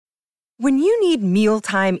When you need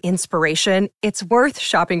mealtime inspiration, it's worth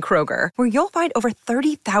shopping Kroger, where you'll find over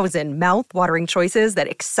 30,000 mouth-watering choices that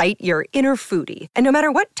excite your inner foodie. And no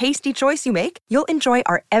matter what tasty choice you make, you'll enjoy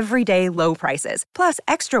our everyday low prices, plus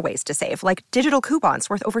extra ways to save, like digital coupons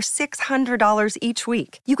worth over $600 each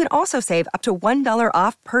week. You can also save up to $1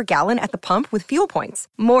 off per gallon at the pump with fuel points.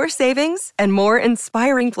 More savings and more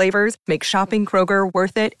inspiring flavors make shopping Kroger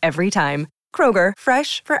worth it every time. Kroger,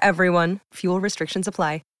 fresh for everyone. Fuel restrictions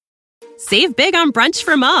apply. Save big on brunch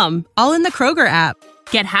for mom, all in the Kroger app.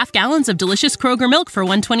 Get half gallons of delicious Kroger milk for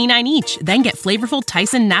 $1.29 each. Then get flavorful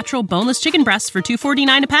Tyson natural boneless chicken breasts for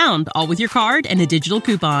 $2.49 a pound, all with your card and a digital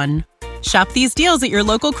coupon. Shop these deals at your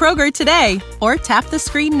local Kroger today, or tap the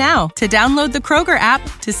screen now to download the Kroger app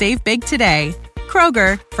to save big today.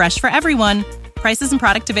 Kroger, fresh for everyone. Prices and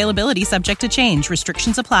product availability subject to change.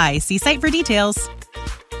 Restrictions apply. See site for details.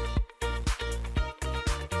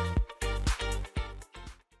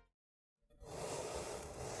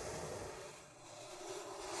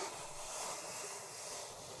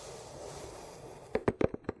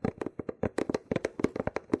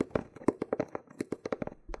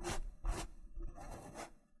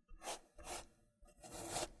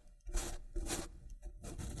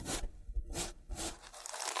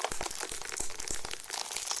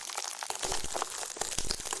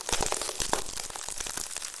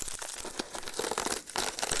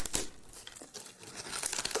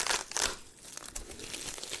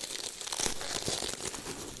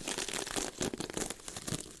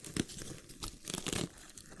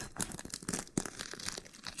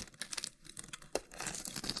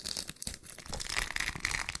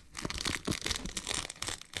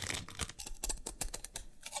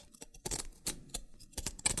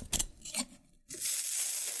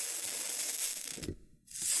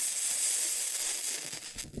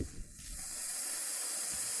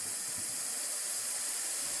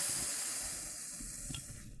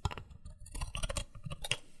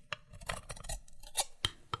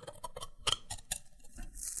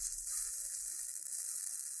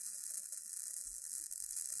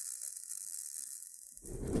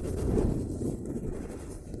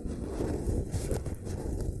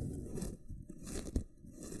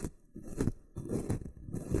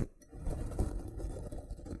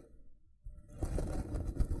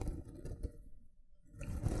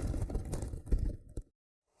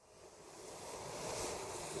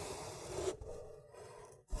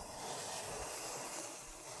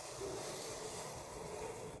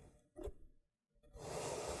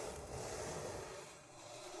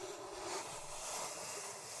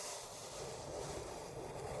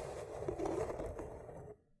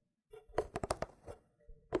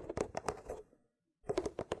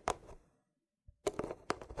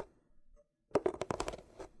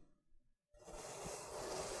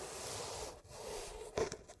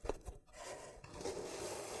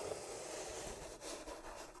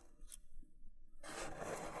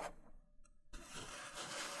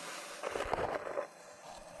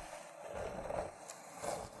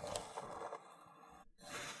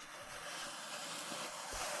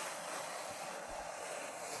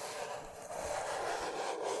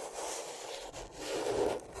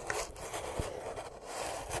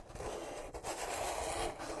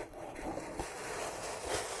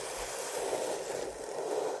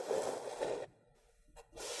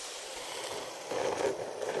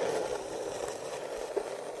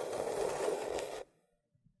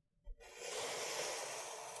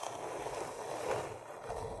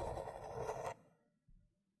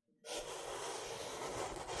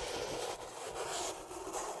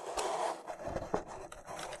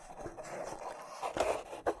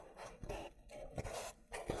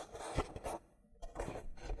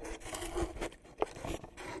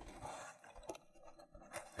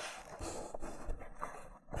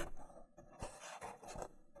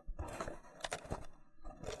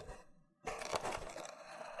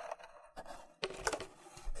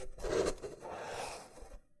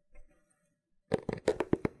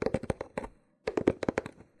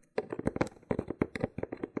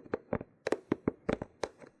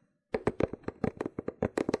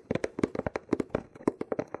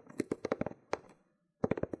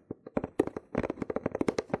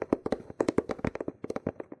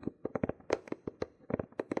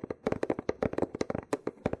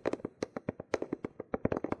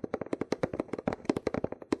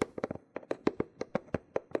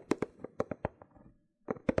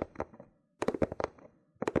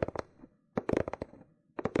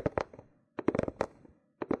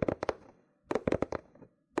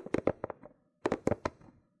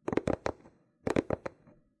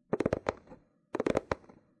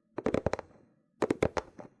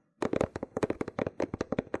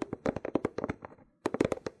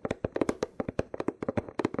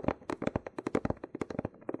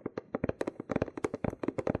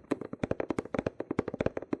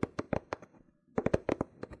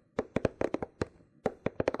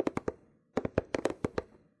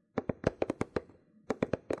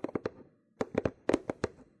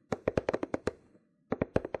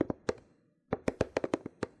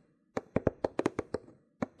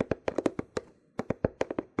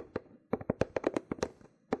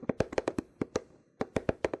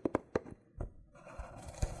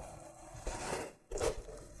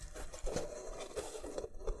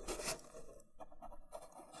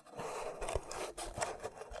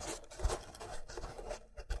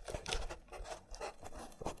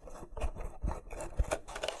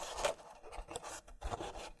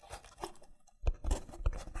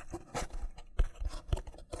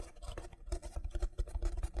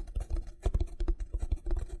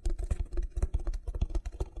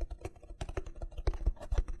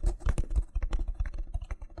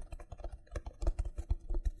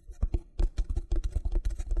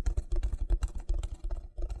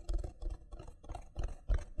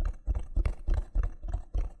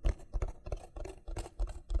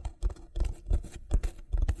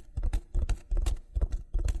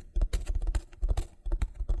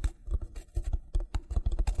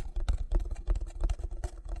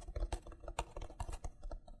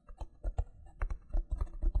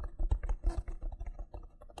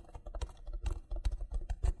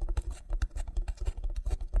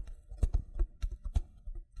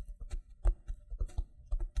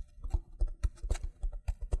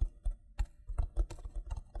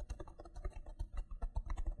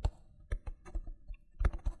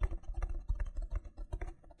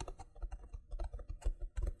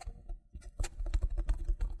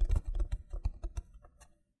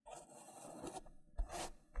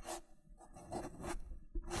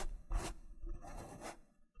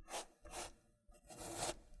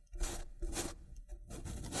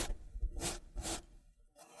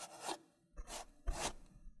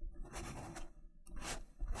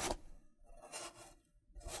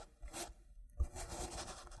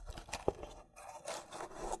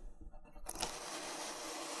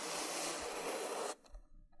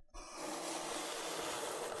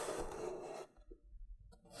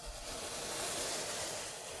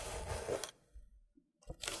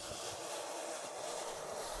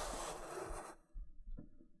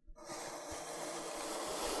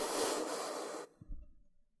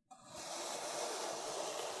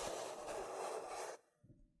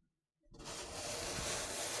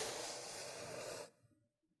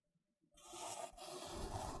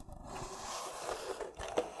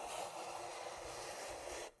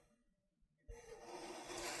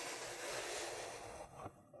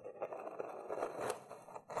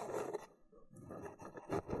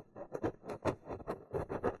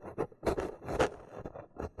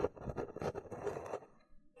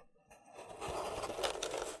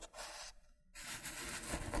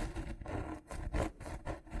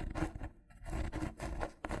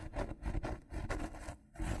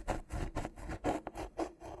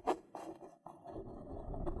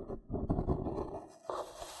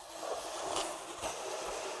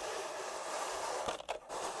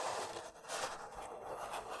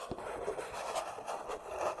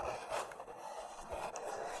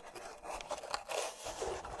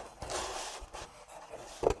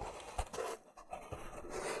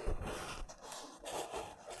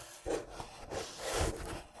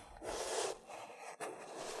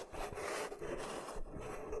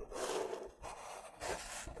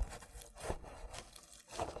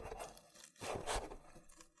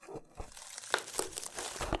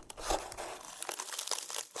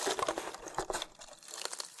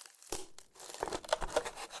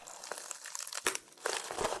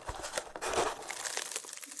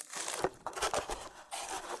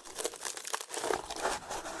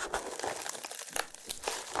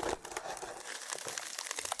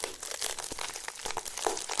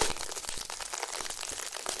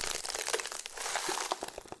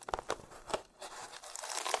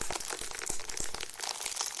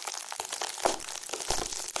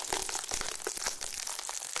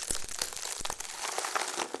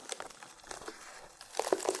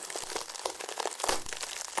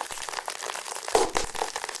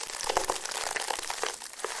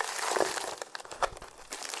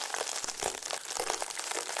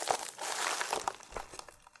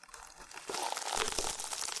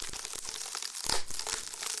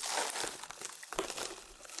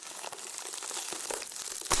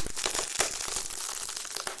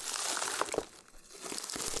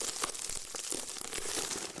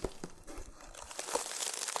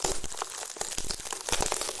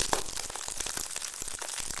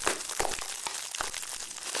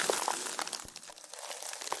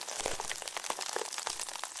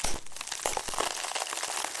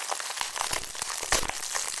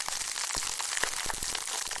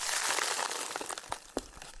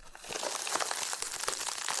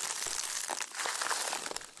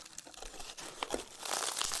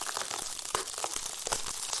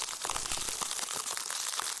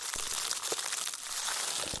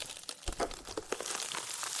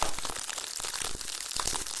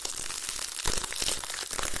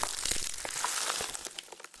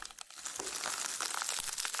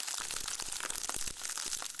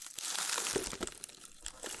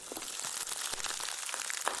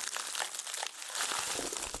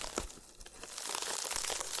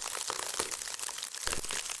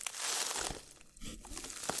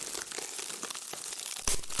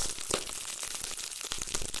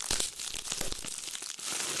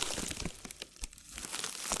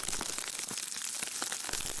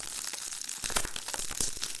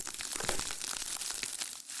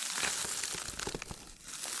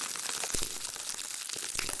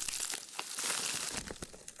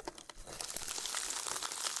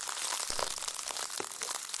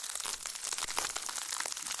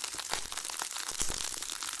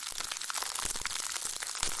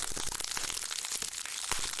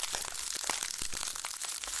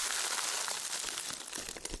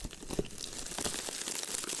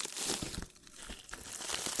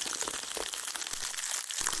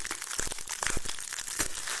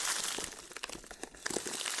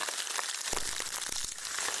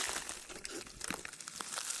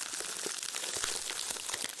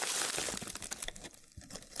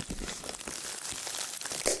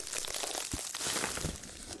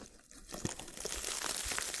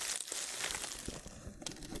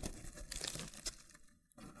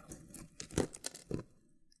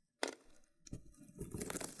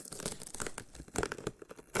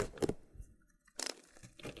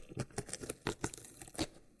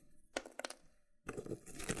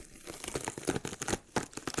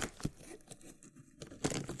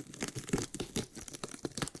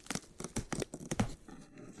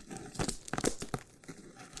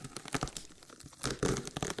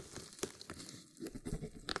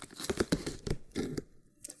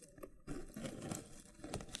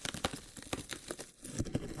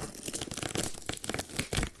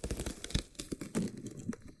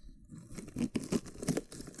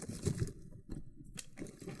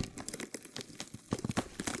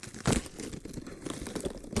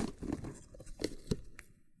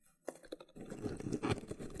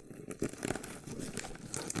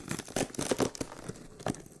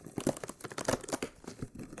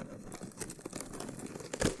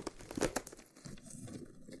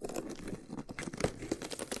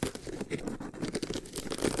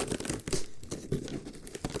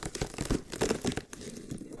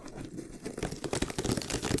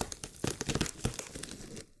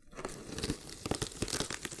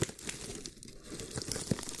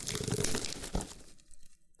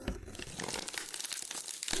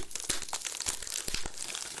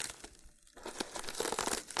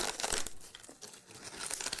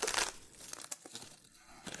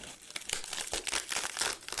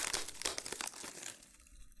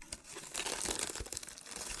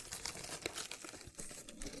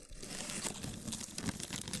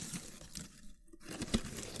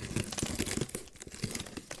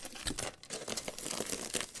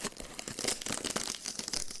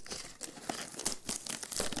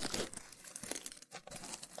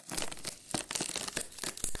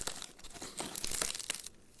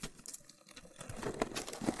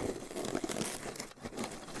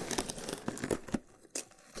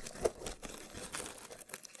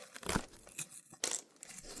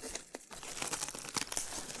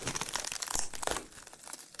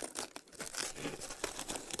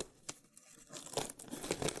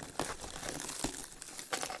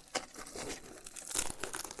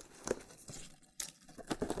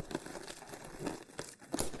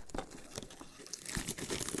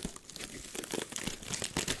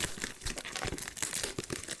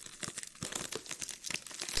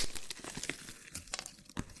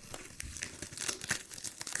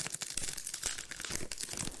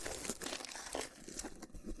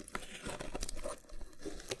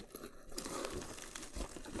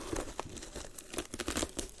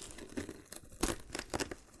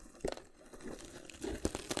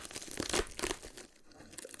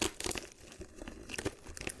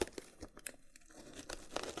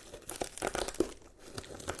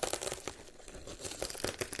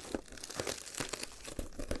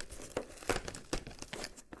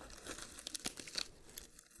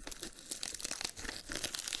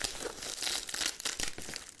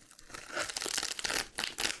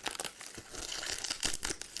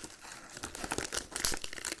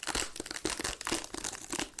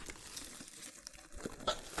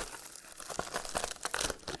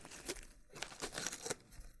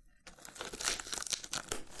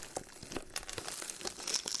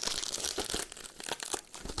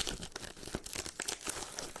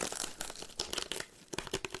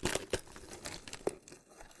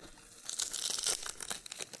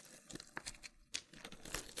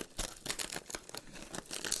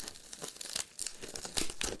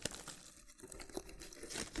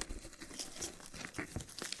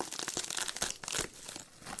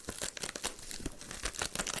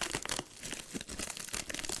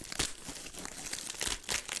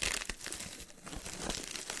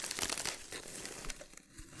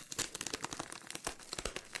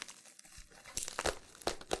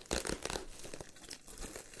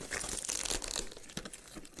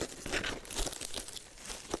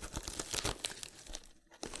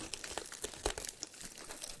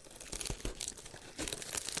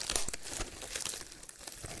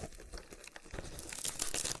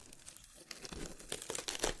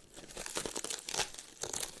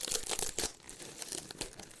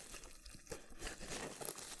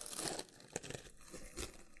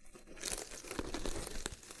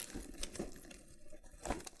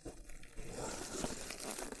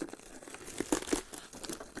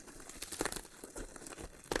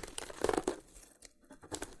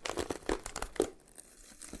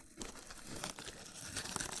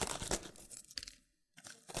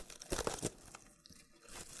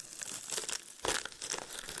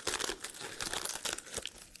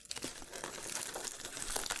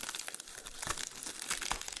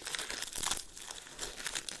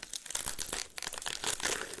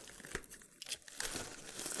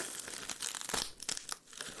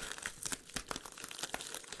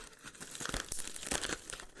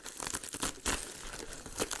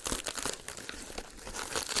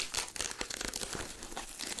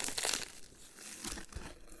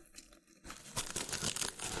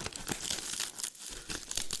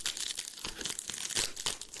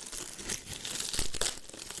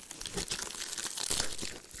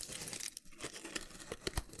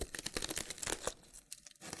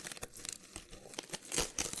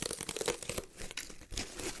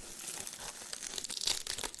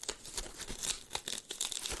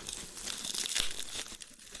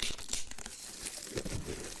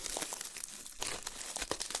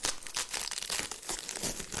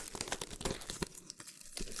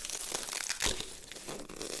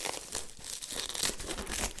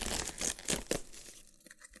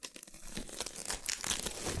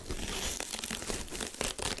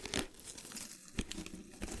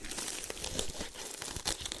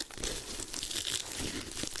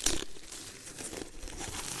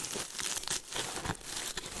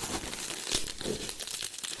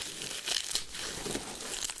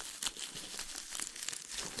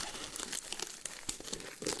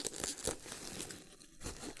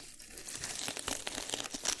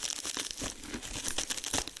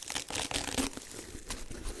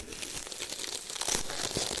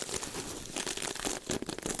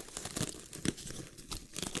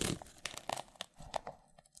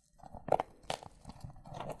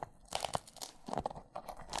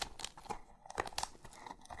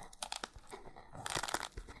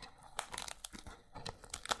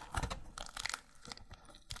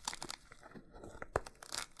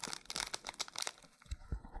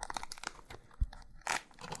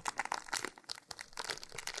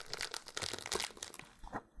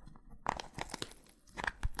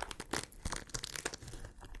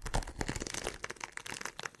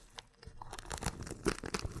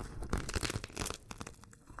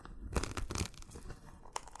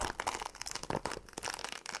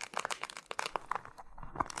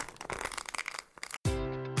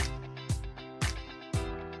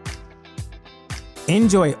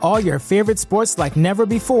 Enjoy all your favorite sports like never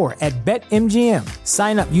before at BetMGM.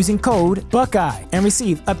 Sign up using code Buckeye and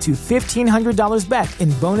receive up to $1,500 back in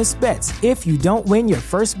bonus bets if you don't win your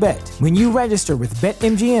first bet. When you register with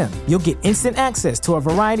BetMGM, you'll get instant access to a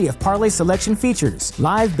variety of parlay selection features,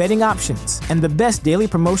 live betting options, and the best daily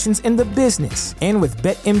promotions in the business. And with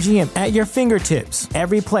BetMGM at your fingertips,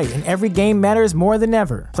 every play and every game matters more than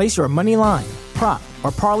ever. Place your money line, prop, or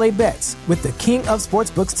parlay bets with the king of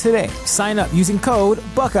sportsbooks today. Sign up using code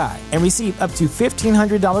Buckeye and receive up to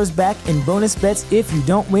 $1,500 back in bonus bets if you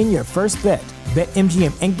don't win your first bet.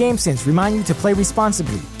 BetMGM and GameSense remind you to play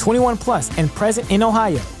responsibly. 21 plus and present in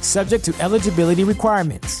Ohio, subject to eligibility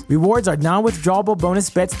requirements. Rewards are non-withdrawable bonus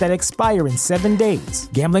bets that expire in 7 days.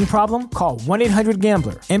 Gambling problem? Call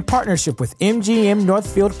 1-800-GAMBLER in partnership with MGM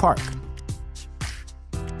Northfield Park.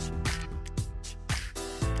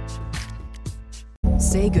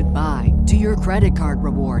 Say goodbye to your credit card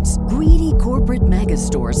rewards. Greedy corporate mega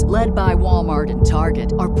stores, led by Walmart and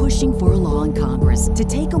Target, are pushing for a law in Congress to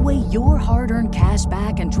take away your hard-earned cash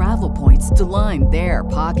back and travel points to line their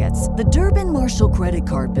pockets. The Durbin-Marshall credit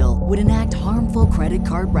card bill would enact harmful credit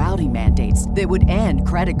card routing mandates that would end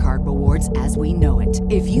credit card rewards as we know it.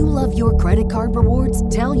 If you love your credit card rewards,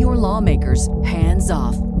 tell your lawmakers, hands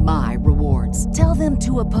off my rewards. Tell them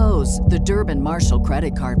to oppose the Durbin-Marshall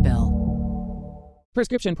credit card bill.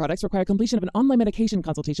 Prescription products require completion of an online medication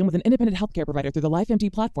consultation with an independent healthcare provider through the LifeMD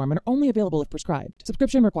platform and are only available if prescribed.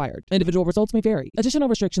 Subscription required. Individual results may vary. Additional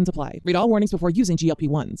restrictions apply. Read all warnings before using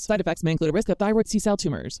GLP-1s. Side effects may include a risk of thyroid C-cell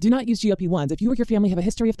tumors. Do not use GLP-1s if you or your family have a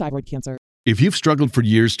history of thyroid cancer. If you've struggled for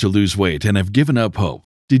years to lose weight and have given up hope,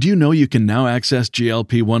 did you know you can now access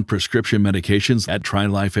GLP-1 prescription medications at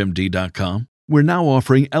TryLifeMD.com? We're now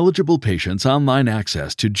offering eligible patients online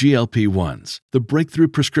access to GLP-1s, the breakthrough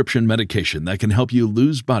prescription medication that can help you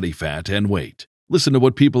lose body fat and weight. Listen to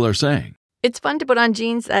what people are saying. It's fun to put on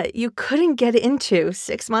jeans that you couldn't get into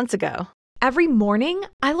 6 months ago. Every morning,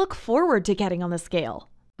 I look forward to getting on the scale.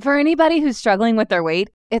 For anybody who's struggling with their weight,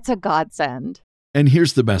 it's a godsend. And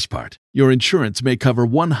here's the best part. Your insurance may cover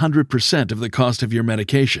 100% of the cost of your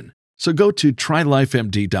medication. So go to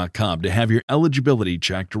TryLifeMD.com to have your eligibility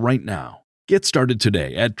checked right now. Get started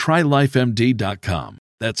today at TryLifeMD.com.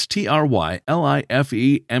 That's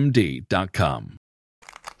TryLifeMD.com.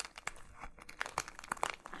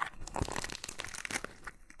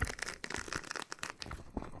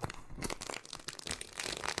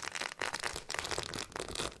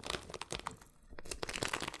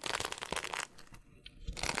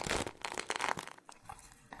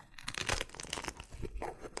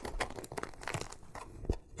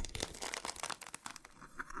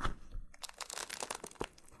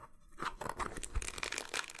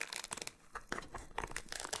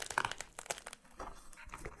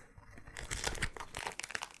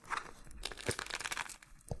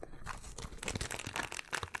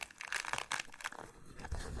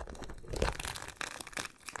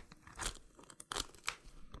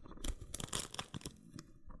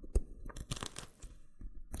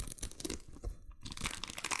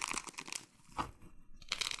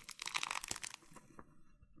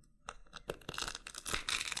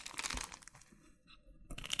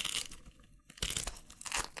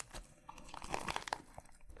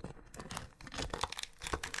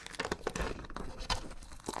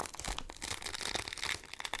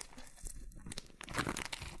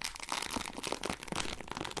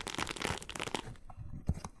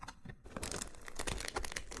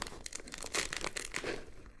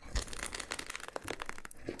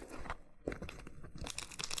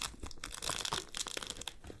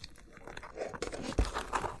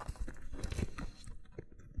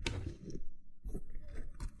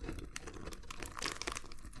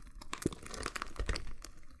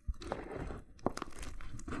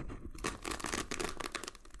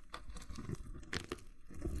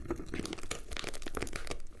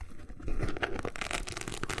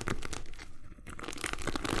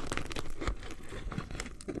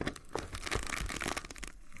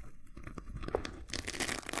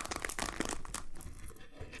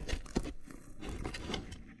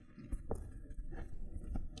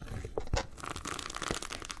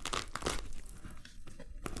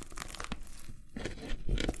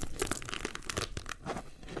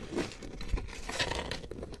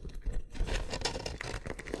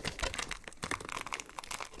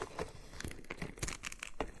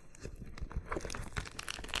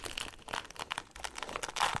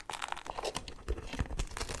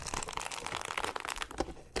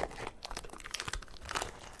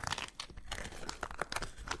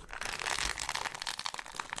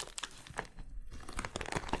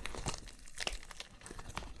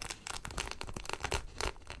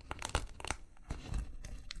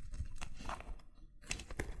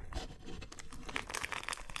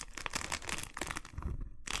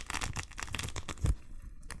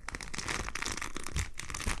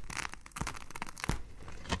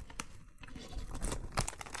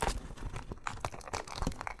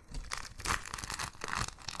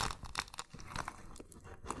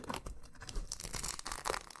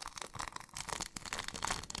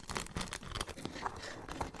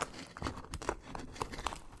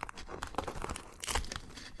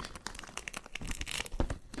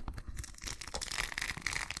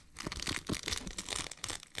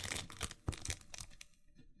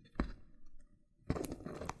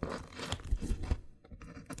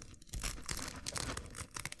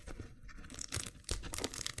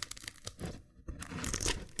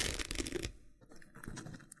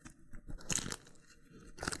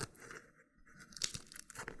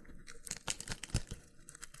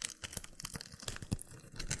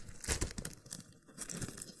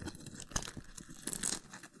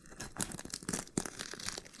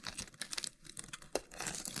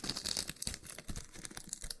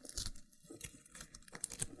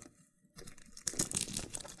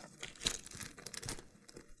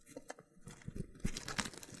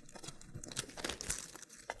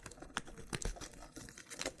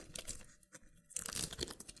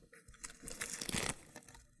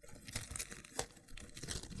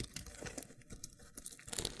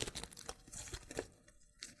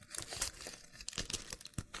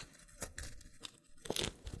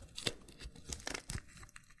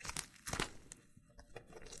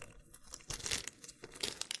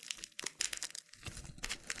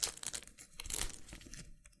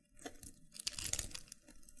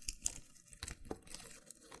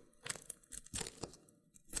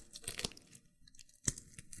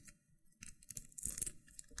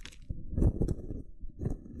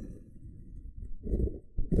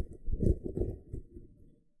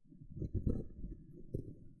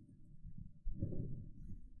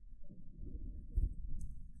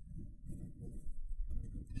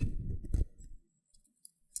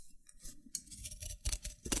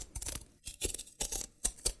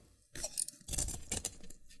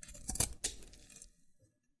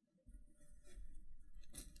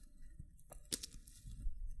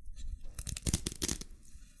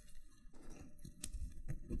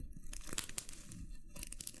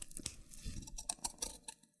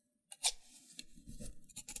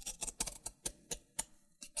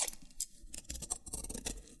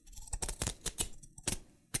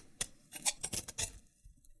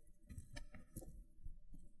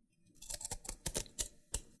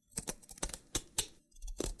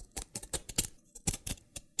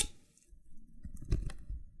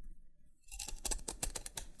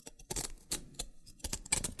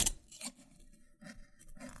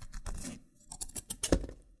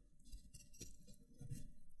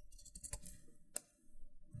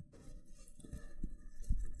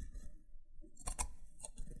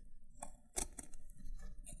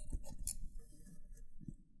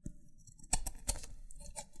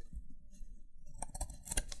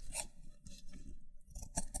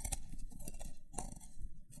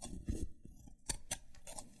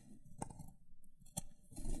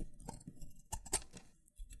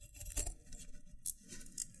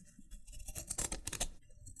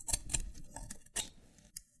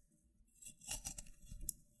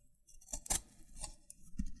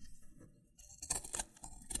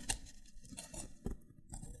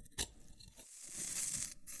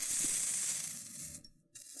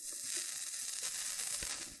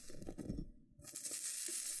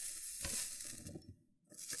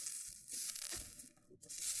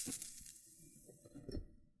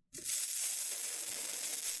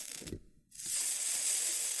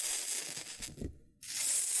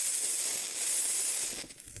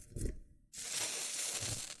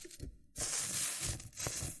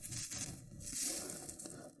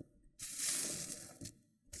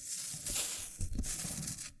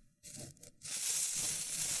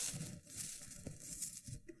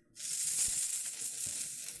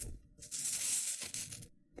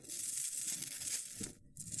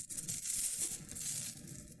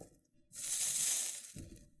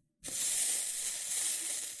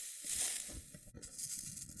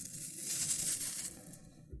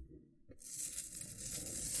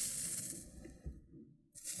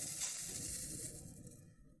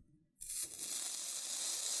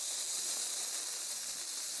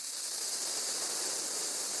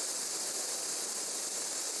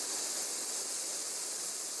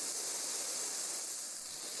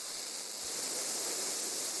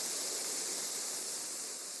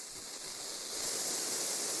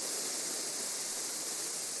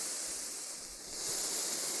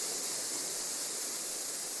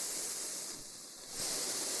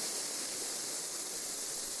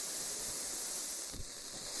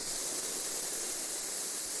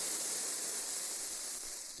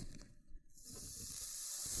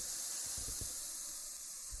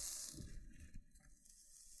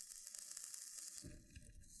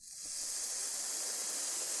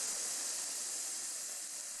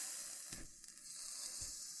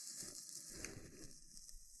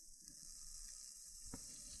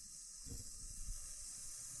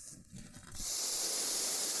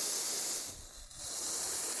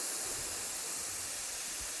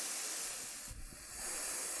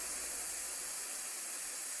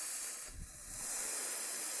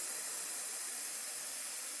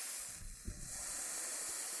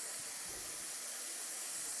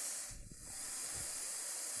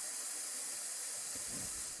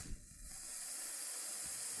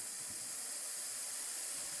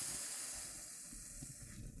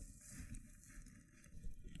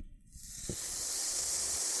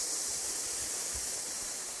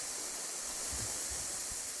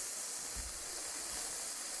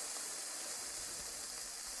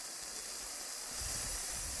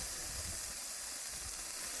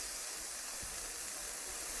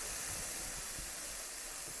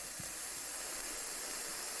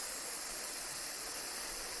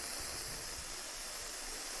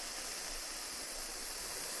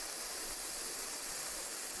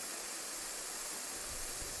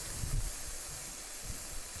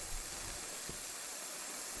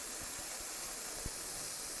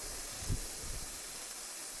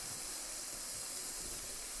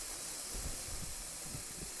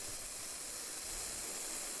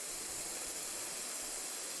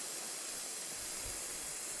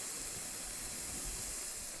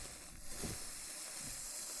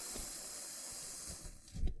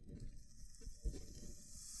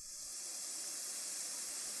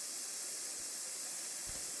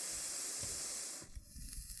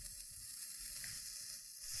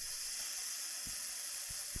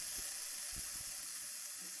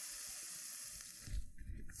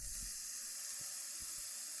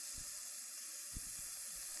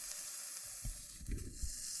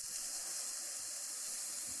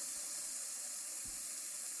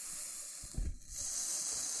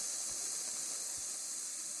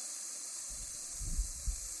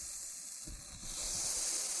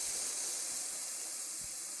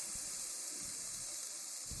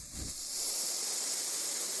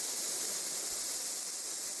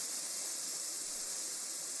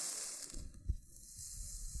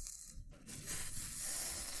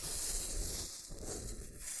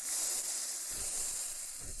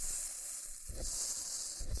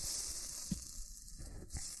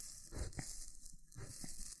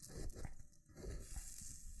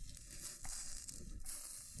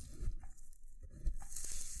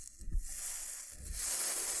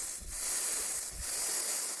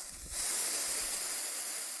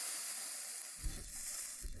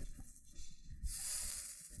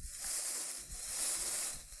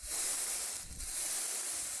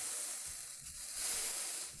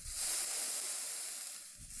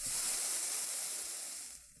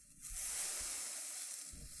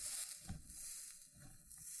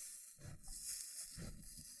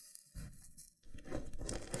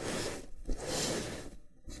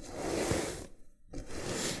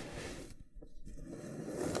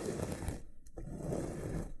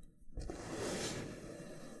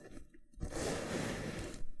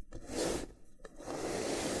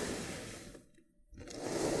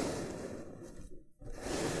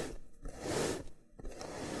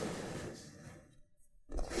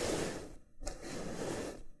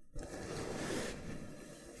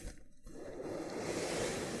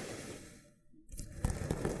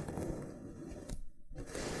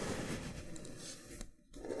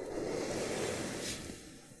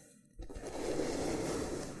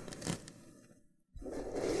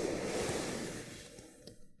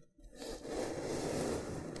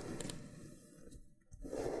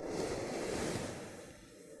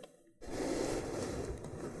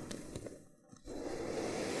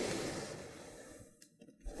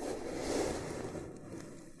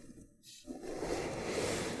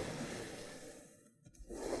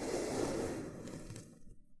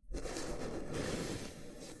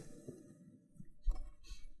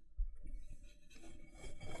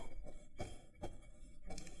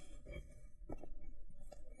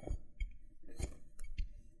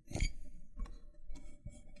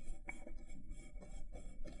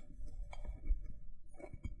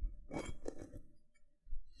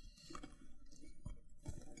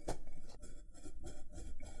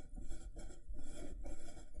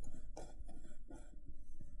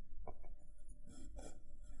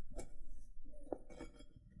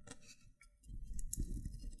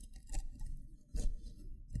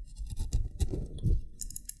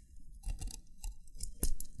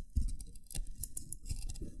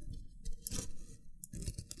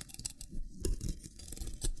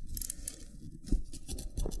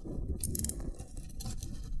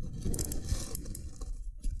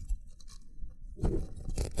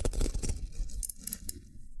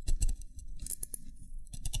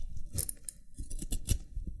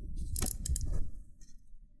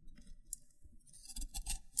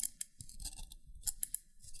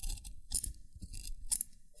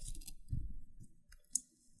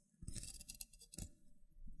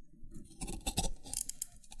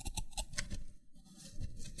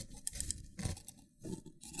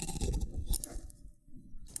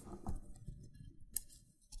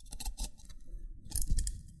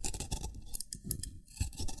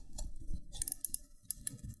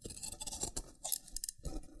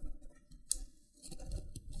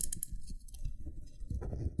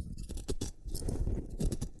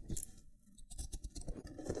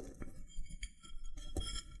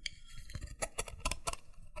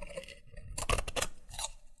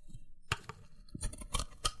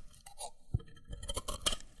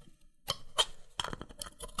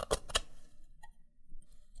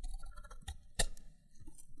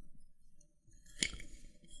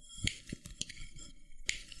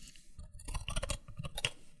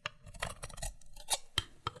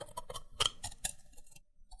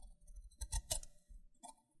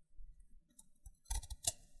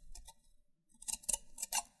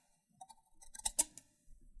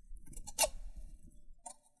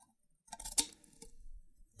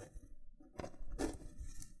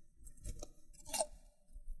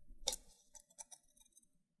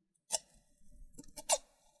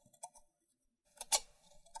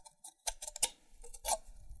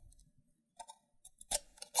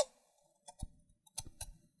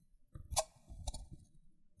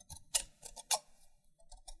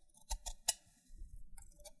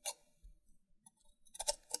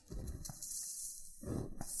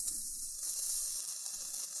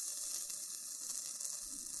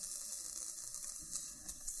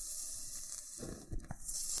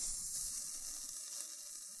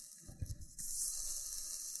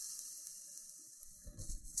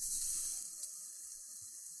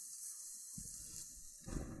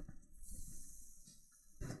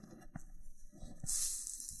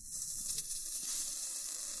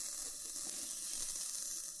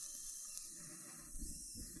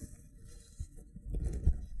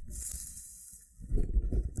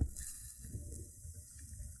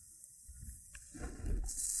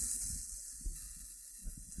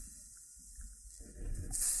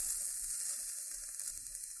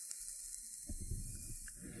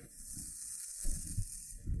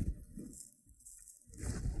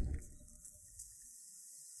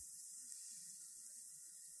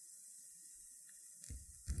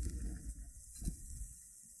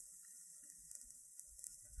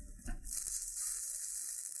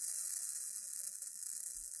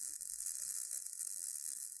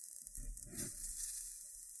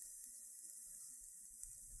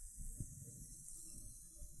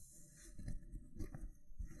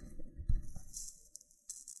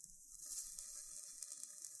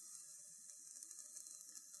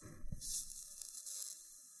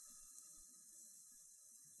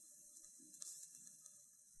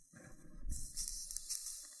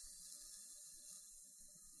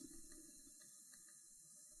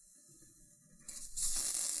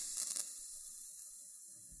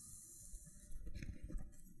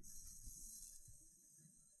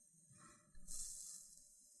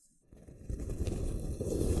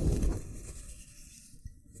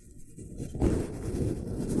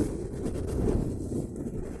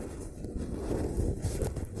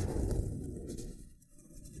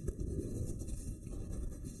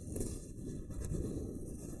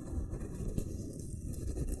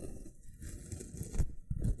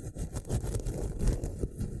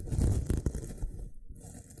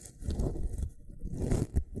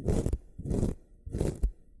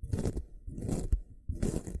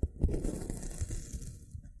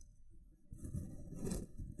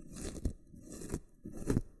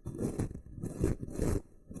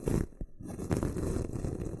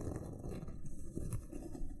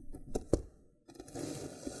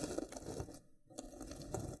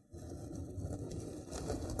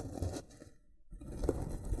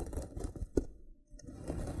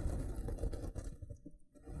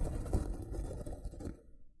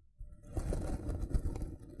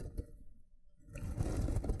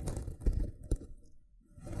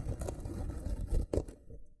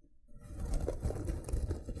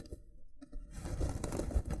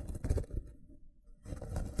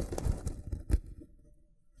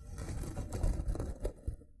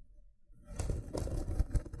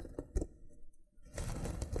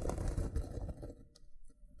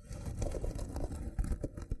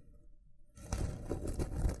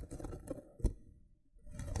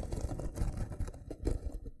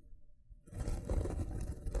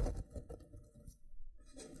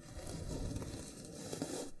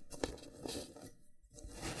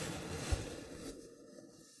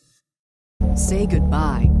 Say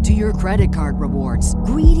goodbye to your credit card rewards.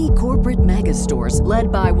 Greedy corporate mega stores, led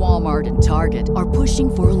by Walmart and Target, are pushing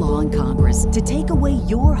for a law in Congress to take away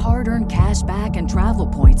your hard-earned cash back and travel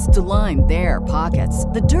points to line their pockets.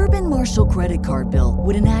 The Durbin-Marshall credit card bill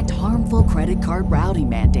would enact harmful credit card routing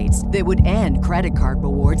mandates that would end credit card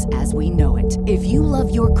rewards as we know it. If you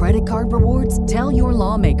love your credit card rewards, tell your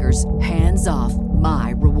lawmakers, hands off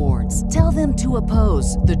my rewards. Tell them to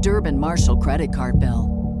oppose the Durbin-Marshall credit card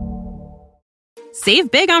bill.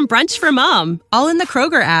 Save big on brunch for mom, all in the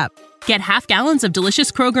Kroger app. Get half gallons of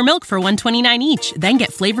delicious Kroger milk for $1.29 each. Then get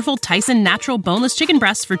flavorful Tyson natural boneless chicken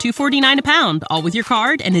breasts for $2.49 a pound, all with your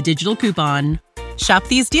card and a digital coupon. Shop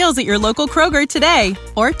these deals at your local Kroger today,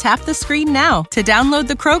 or tap the screen now to download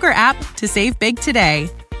the Kroger app to save big today.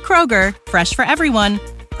 Kroger, fresh for everyone.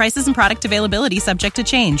 Prices and product availability subject to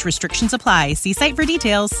change. Restrictions apply. See site for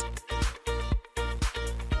details.